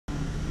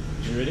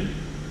You ready?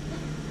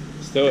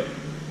 Let's do it.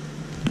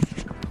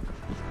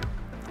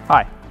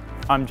 Hi,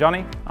 I'm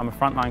Johnny. I'm a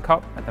frontline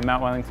cop at the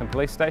Mount Wellington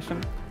Police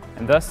Station,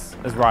 and this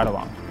is Ride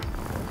Along.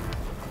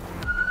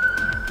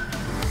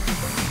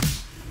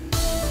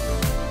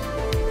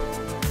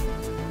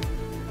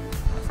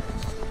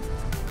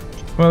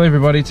 Well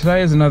everybody,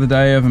 today is another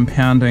day of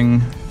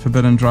impounding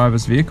forbidden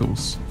drivers'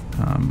 vehicles.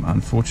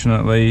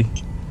 Unfortunately,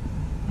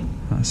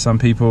 some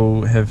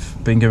people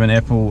have been given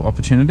ample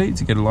opportunity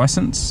to get a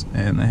license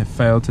and they have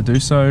failed to do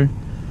so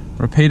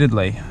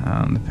repeatedly.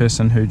 The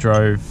person who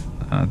drove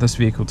this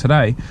vehicle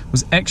today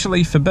was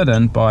actually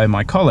forbidden by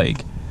my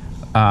colleague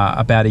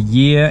about a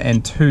year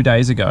and 2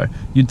 days ago.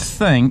 You'd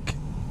think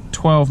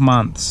 12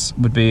 months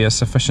would be a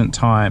sufficient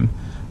time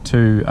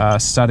to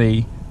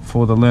study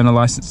for the learner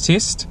license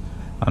test.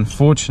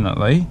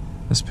 Unfortunately,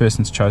 this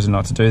person's chosen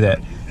not to do that.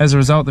 As a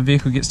result, the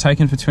vehicle gets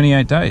taken for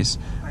 28 days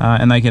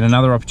and they get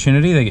another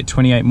opportunity. They get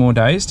 28 more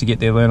days to get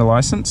their learner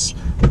license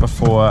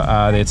before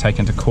they're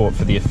taken to court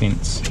for the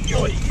offence.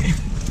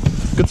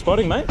 Good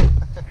spotting, mate.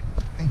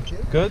 Thank you.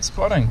 Good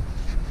spotting.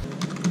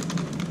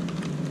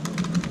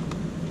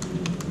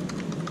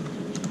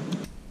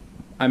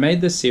 I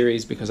made this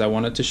series because I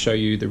wanted to show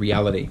you the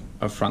reality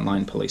of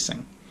frontline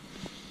policing.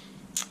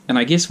 And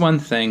I guess one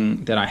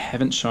thing that I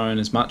haven't shown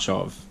as much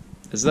of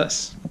is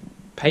this: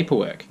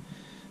 paperwork.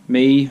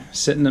 Me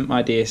sitting at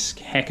my desk,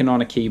 hacking on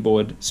a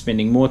keyboard,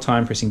 spending more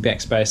time pressing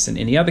backspace than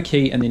any other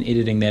key and then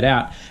editing that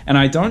out. And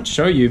I don't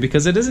show you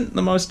because it isn't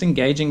the most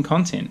engaging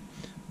content.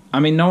 I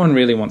mean, no one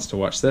really wants to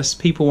watch this.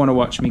 People want to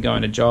watch me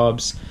going to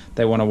jobs.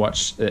 They want to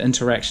watch the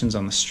interactions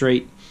on the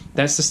street.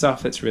 That's the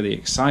stuff that's really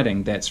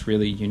exciting, that's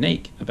really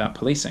unique about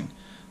policing.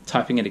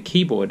 Typing at a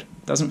keyboard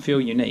doesn't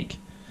feel unique,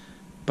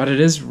 but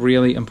it is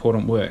really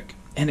important work.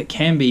 And it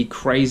can be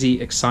crazy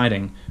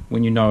exciting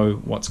when you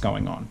know what's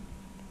going on.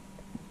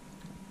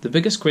 The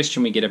biggest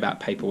question we get about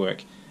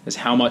paperwork is,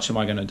 how much am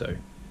I going to do?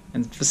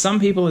 And for some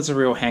people it's a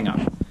real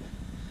hang-up.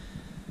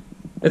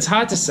 It's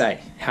hard to say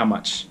how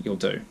much you'll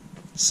do.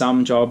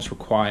 Some jobs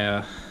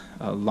require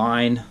a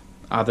line,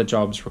 other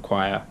jobs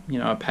require,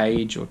 a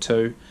page or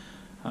two.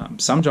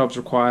 Some jobs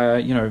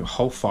require,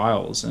 whole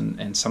files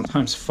and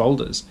sometimes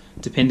folders,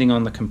 depending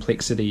on the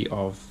complexity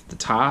of the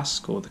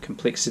task or the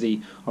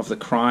complexity of the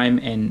crime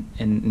and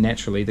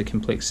naturally the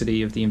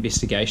complexity of the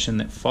investigation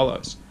that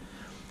follows.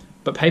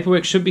 But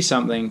paperwork should be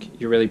something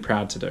you're really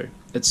proud to do.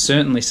 It's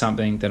certainly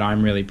something that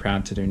I'm really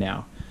proud to do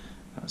now.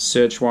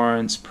 Search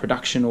warrants,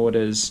 production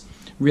orders,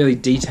 really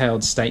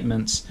detailed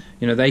statements,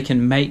 they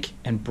can make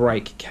and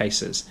break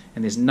cases,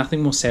 and there's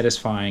nothing more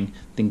satisfying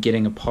than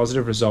getting a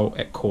positive result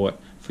at court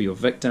for your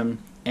victim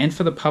and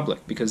for the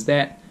public, because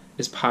that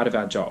is part of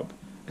our job.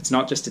 It's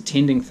not just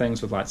attending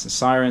things with lights and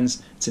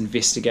sirens, it's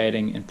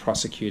investigating and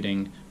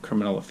prosecuting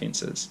criminal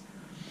offences.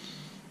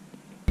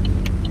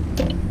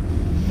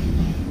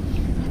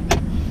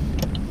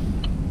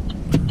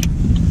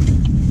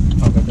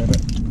 I'll go grab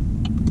it.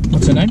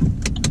 What's her name?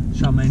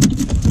 Charmaine.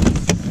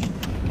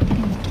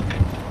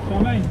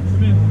 Charmaine,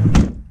 come here.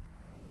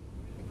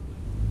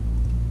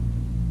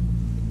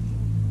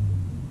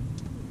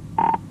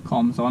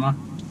 Comms on her.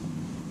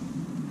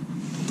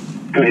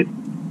 Go ahead.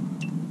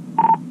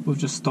 We've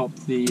just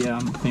stopped the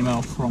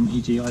female from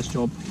EGI's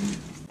job.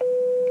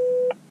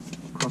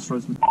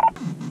 Crossroads.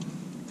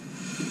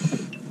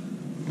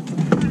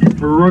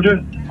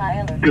 Roger.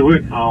 Good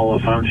work. I'll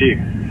assign to you.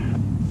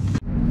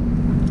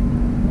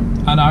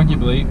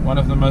 Unarguably, one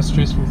of the most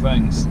stressful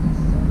things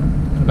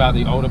about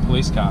the older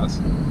police cars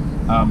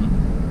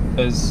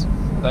is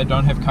they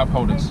don't have cup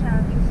holders.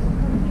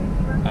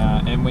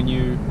 And when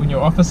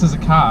your office is a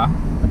car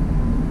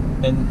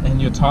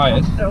and you're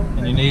tired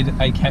and you need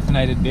a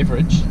caffeinated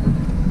beverage,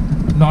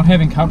 not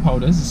having cup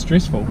holders is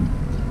stressful,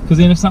 because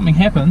then if something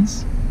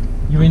happens,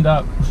 you end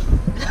up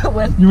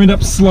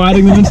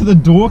sliding them into the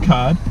door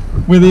card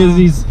where there's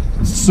these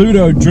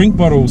pseudo drink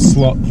bottle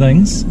slot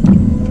things,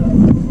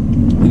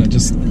 and it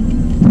just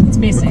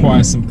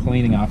requires some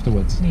cleaning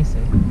afterwards. Messy.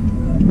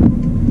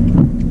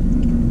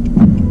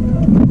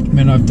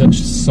 Man, I've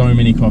ditched so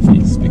many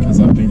coffees because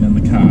I've been in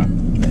the car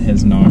that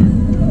has no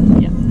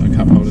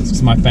cup holders.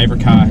 Because my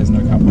favourite car has no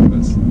cup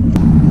holders.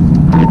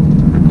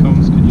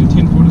 Combs, could you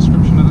 10-4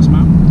 description of this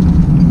male?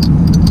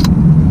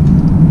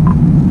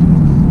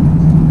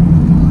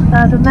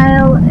 The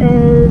male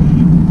is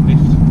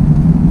Left.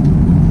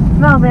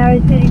 male,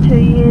 married, 32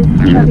 years,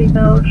 chubby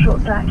build,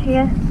 short dark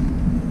hair,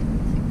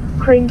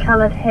 cream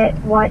coloured hat,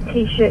 white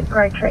t-shirt,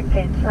 grey track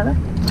pants. Hello.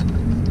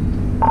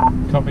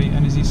 Copy.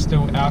 And is he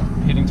still out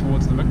heading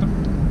towards the victim?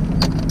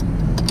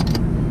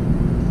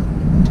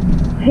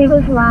 He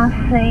was last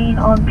seen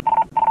on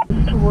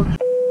towards.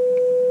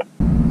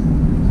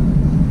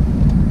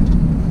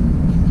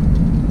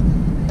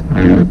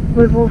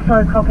 We've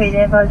also copied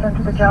Evos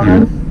into the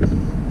jail.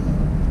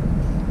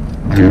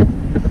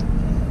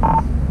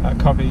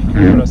 Copy. You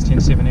can put us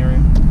 10-7 area.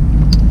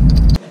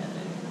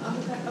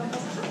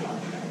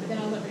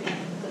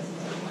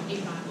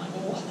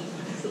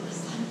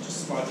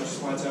 Just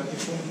slides out here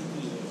for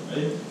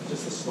me.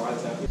 Just the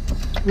slides out here.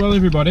 Well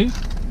everybody,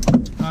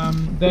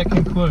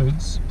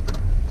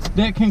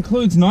 that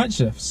concludes night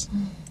shifts.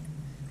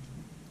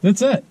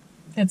 That's it.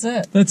 That's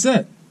it. That's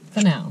it.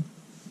 For now.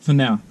 For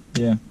now,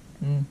 yeah.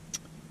 Mm.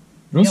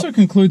 It also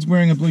concludes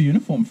wearing a blue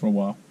uniform for a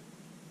while.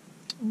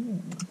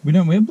 Ooh. We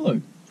don't wear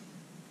blue.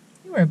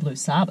 You wear a blue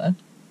Saba.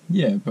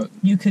 Yeah, but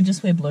you could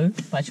just wear blue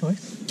by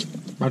choice.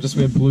 I'll just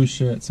wear blue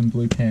shirts and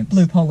blue pants.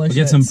 Blue polo shirts.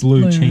 Get some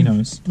blue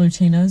chinos. Blue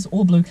chinos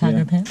or blue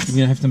cargo pants. You're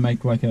gonna have to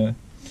make like a.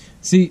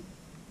 See,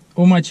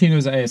 all my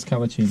chinos are AS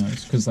color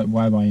chinos because like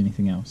why buy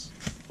anything else?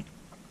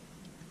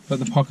 But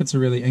the pockets are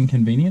really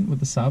inconvenient with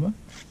the Saba.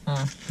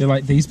 They're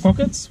like these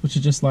pockets, which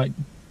are just like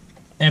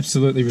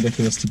absolutely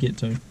ridiculous to get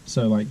to.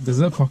 So like the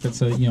zip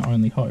pockets are your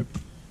only hope.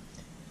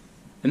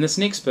 In this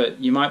next bit,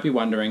 you might be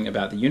wondering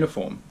about the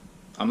uniform.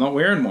 I'm not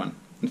wearing one.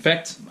 In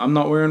fact, I'm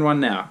not wearing one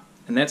now,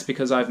 and that's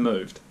because I've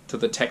moved to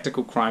the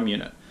Tactical Crime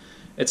Unit.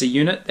 It's a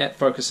unit that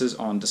focuses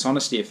on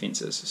dishonesty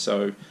offences,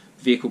 so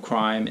vehicle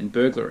crime and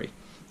burglary.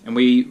 And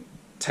we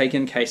take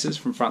in cases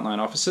from frontline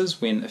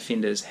officers when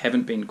offenders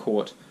haven't been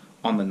caught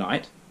on the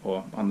night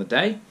or on the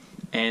day,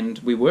 and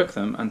we work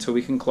them until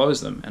we can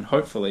close them, and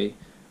hopefully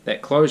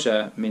that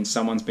closure means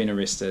someone's been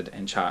arrested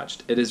and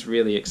charged. It is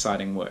really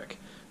exciting work.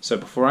 So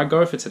before I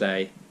go for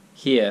today,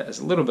 here is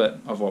a little bit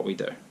of what we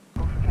do.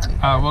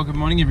 Well, good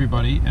morning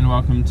everybody, and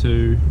welcome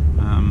to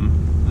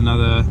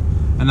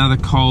another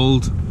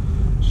cold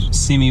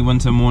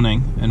semi-winter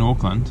morning in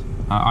Auckland.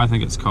 I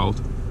think it's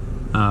cold,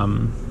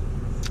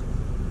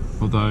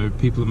 although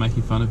people are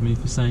making fun of me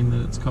for saying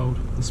that it's cold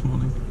this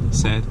morning.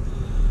 It's sad.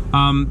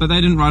 But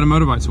they didn't ride a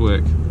motorbike to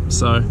work,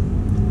 so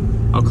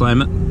I'll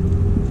claim it.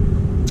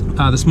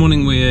 This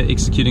morning we're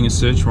executing a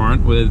search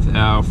warrant with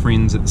our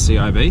friends at the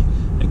CIB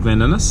at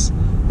Glendinis.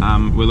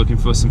 We're looking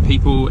for some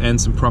people and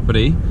some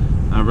property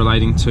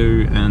relating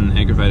to an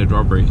aggravated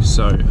robbery.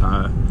 So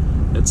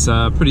it's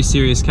a pretty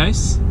serious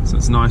case. So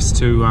it's nice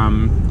to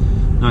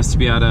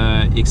be able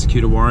to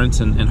execute a warrant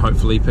and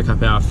hopefully pick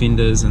up our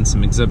offenders and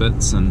some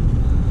exhibits and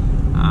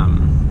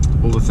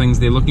all the things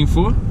they're looking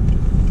for.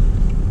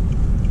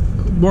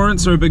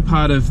 Warrants are a big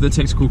part of the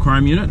Tactical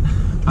Crime Unit.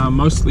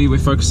 Mostly we're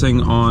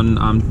focusing on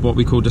what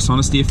we call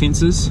dishonesty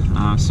offences,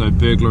 so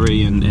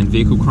burglary and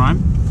vehicle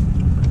crime.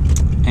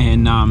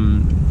 And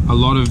a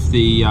lot of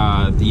the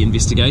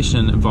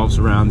investigation involves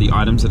around the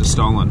items that are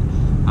stolen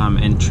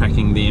and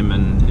tracking them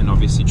and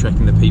obviously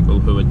tracking the people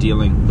who are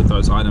dealing with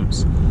those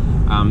items.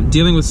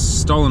 Dealing with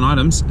stolen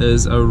items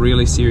is a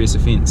really serious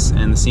offence,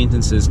 and the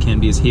sentences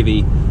can be as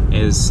heavy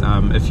as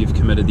if you've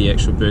committed the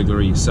actual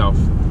burglary yourself.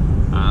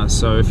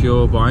 So if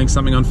you're buying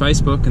something on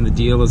Facebook and the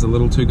deal is a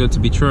little too good to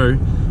be true,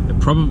 it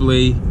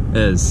probably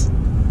is.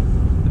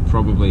 It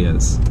probably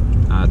is.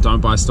 Don't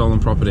buy stolen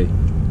property,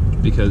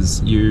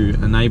 because you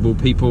enable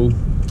people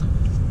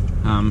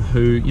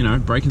who,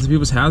 break into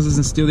people's houses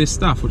and steal their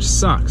stuff, which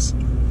sucks.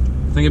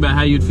 Think about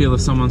how you'd feel if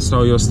someone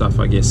stole your stuff,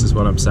 I guess, is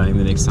what I'm saying,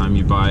 the next time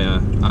you buy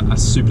a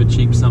super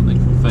cheap something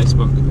from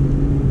Facebook.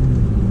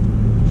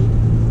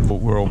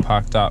 We're all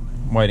parked up,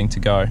 waiting to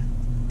go.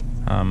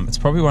 It's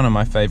probably one of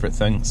my favourite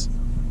things.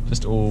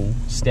 Just all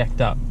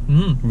stacked up,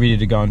 ready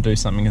to go and do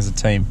something as a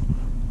team.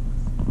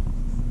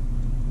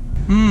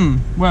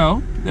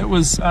 Well, that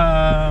was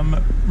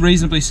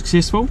reasonably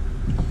successful.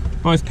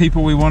 Both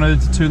people we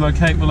wanted to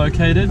locate were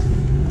located.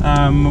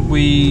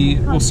 We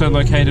also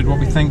located what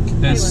we think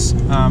is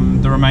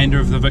the remainder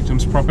of the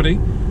victim's property,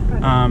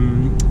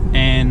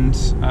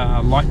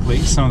 and likely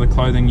some of the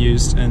clothing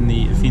used in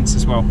the offence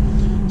as well.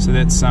 So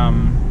that's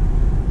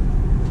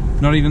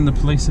not even the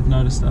police have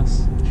noticed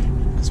us,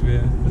 because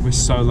we're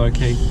so low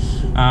key.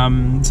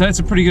 So that's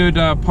a pretty good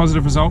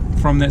positive result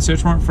from that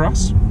search warrant for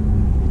us.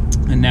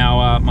 And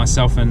now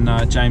myself and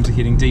James are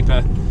heading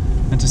deeper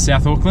into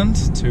South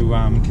Auckland to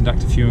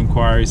conduct a few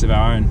inquiries of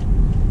our own,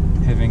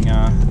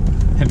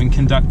 having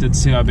conducted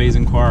CIB's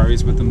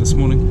inquiries with them this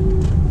morning.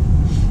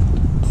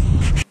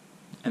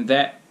 And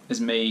that is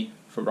me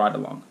for Ride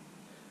Along.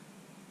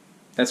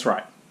 That's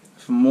right.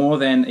 For more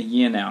than a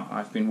year now,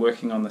 I've been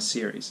working on this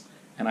series,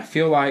 and I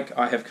feel like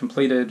I have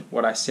completed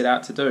what I set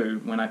out to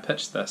do when I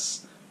pitched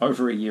this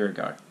over a year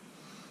ago.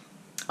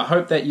 I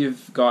hope that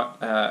you've got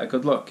a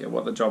good look at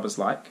what the job is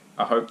like.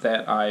 I hope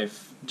that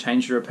I've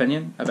changed your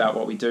opinion about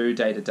what we do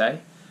day to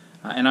day.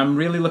 And I'm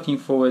really looking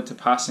forward to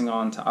passing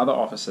on to other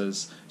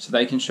officers so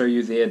they can show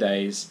you their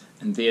days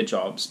and their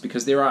jobs,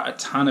 because there are a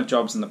ton of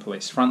jobs in the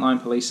police.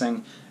 Frontline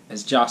policing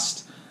is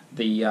just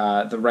the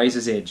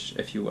razor's edge,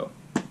 if you will.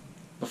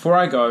 Before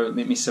I go,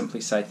 let me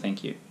simply say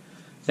thank you.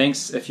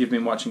 Thanks if you've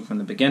been watching from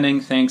the beginning.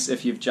 Thanks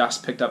if you've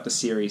just picked up the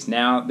series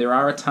now. There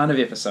are a ton of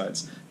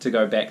episodes to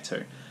go back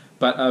to.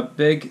 But a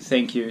big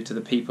thank you to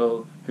the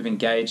people who've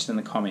engaged in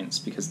the comments,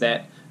 because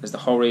that is the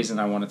whole reason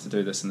I wanted to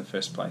do this in the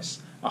first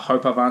place. I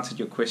hope I've answered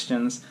your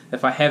questions.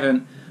 If I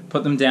haven't,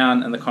 put them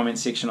down in the comment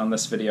section on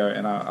this video,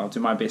 and I'll do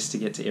my best to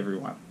get to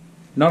everyone.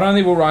 Not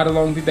only will Ride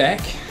Along be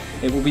back,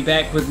 it will be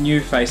back with new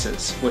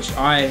faces, which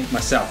I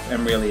myself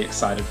am really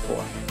excited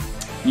for.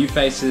 New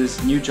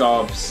faces, new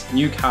jobs,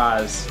 new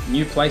cars,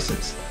 new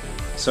places.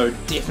 So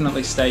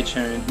definitely stay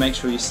tuned, make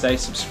sure you stay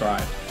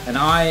subscribed. And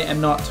I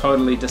am not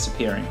totally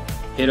disappearing.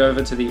 head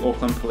over to the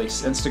Auckland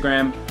Police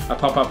Instagram. I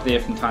pop up there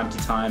from time to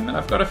time, and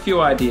I've got a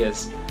few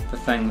ideas for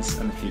things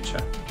in the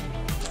future.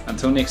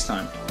 Until next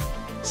time,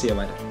 see you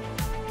later.